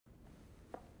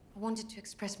wanted to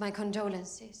express my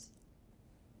condolences.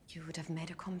 You would have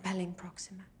made a compelling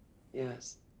Proxima.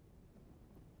 Yes.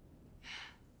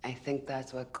 I think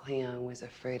that's what Cleon was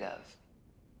afraid of.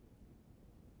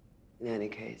 In any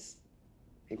case,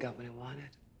 he got what he wanted.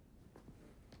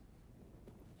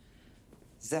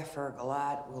 Zephyr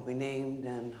Galat will be named,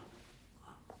 and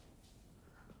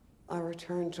I'll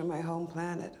return to my home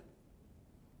planet.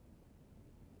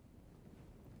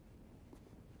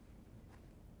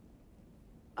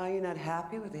 Are you not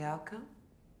happy with the outcome?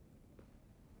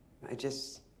 I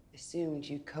just assumed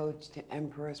you coached the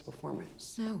Emperor's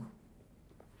performance. No,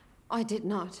 I did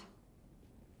not.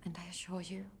 And I assure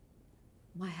you,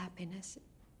 my happiness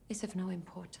is of no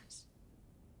importance.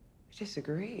 I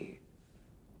disagree.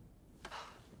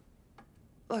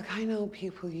 Look, I know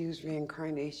people use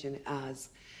reincarnation as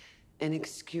an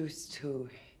excuse to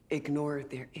ignore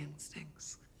their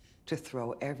instincts, to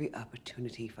throw every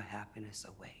opportunity for happiness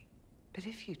away. But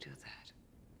if you do that,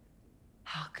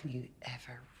 how can you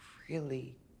ever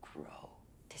really grow?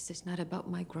 This is not about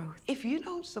my growth. If you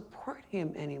don't support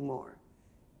him anymore,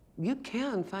 you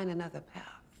can find another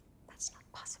path. That's not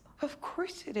possible. Of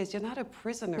course it is. You're not a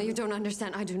prisoner. But you don't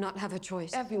understand. I do not have a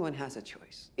choice. Everyone has a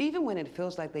choice, even when it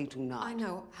feels like they do not. I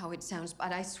know how it sounds,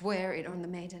 but I swear it on the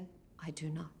maiden. I do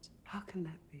not. How can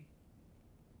that be?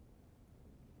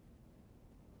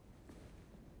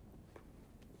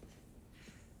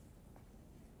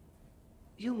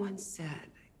 You once said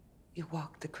you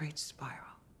walked the Great Spiral.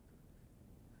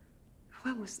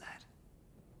 When was that?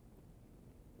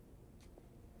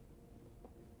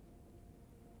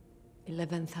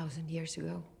 $11,000 years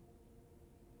ago.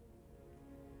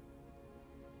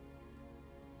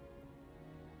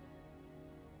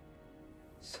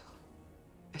 So,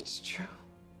 it's true.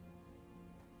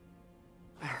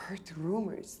 I heard the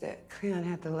rumors that Cleon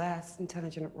had the last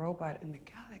intelligent robot in the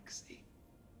galaxy.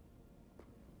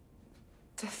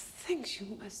 The things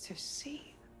you must have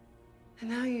seen. And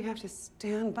now you have to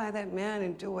stand by that man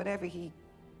and do whatever he...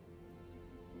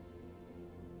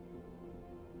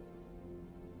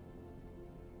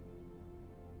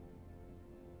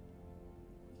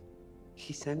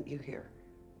 He sent you here.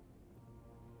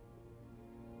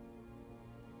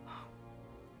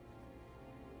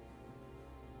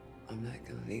 I'm not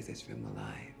gonna leave this room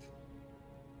alive,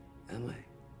 am I?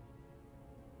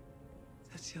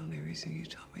 That's the only reason you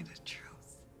told me the truth.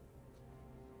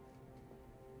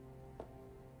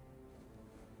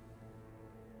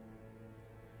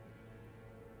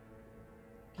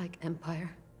 Like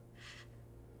Empire,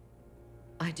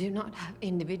 I do not have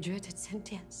individuated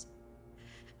sentience.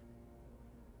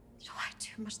 So I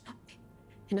too must not be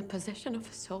in a possession of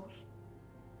a soul.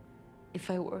 If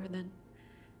I were, then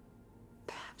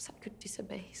perhaps I could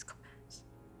disobey his commands.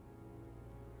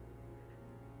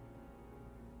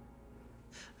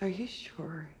 Are you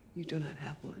sure you do not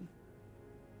have one?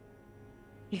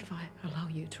 If I allow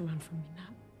you to run from me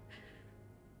now,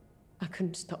 I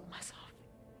couldn't stop myself.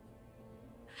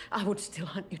 I would still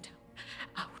hunt you down.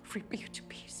 I would rip you to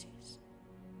pieces.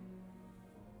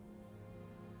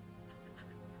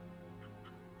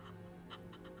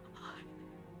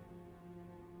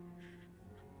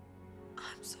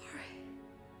 I'm sorry.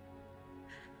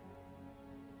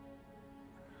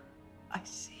 I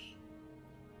see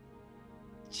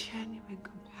genuine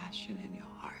compassion in your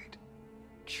heart.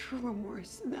 True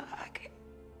remorse. No,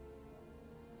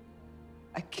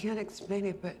 I can't explain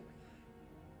it, but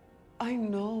I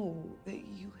know that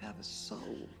you have a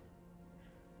soul.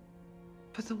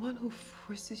 But the one who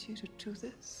forces you to do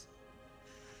this,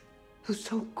 who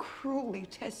so cruelly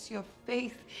tests your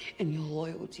faith and your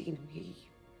loyalty in me,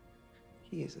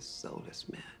 he is a soulless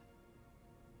man.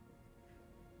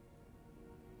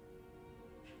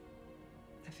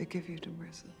 I forgive you,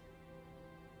 Demerza.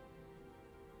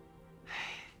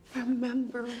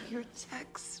 Remember your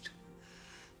text.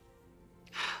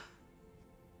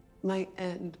 My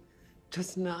end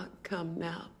does not come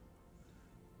now.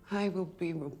 I will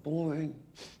be reborn.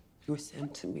 You were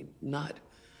sent to me not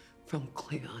from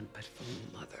Cleon, but from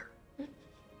Mother. Do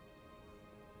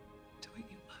what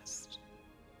you must.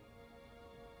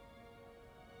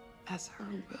 As her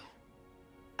will.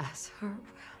 As her will.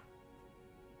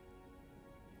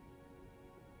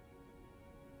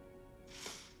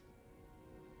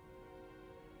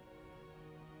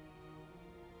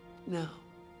 Now,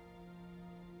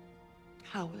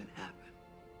 how will it happen?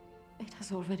 It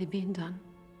has already been done.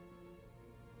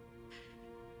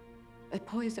 A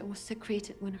poison was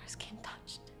secreted when her skin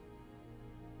touched.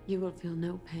 You will feel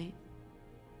no pain.